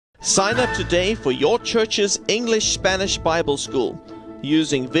Sign up today for your church's English-Spanish Bible School.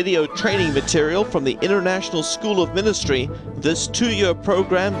 Using video training material from the International School of Ministry, this 2-year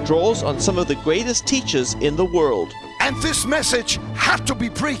program draws on some of the greatest teachers in the world. And this message had to be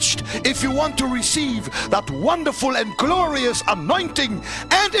preached if you want to receive that wonderful and glorious anointing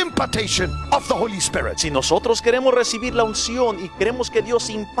and impartation of the Holy Spirit. Si nosotros queremos recibir la unción y queremos que Dios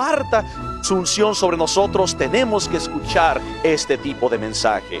imparta su unción sobre nosotros, tenemos que escuchar este tipo de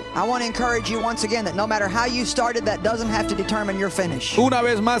mensaje. I want to encourage you once again that no matter how you started, that doesn't have to determine your finish. Una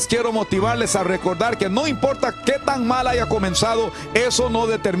vez más quiero motivarles a recordar que no importa qué tan mal haya comenzado, eso no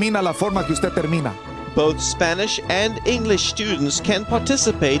determina la forma que usted termina. Both Spanish and English students can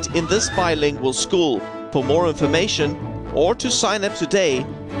participate in this bilingual school. For more information or to sign up today,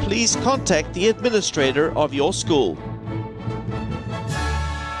 please contact the administrator of your school.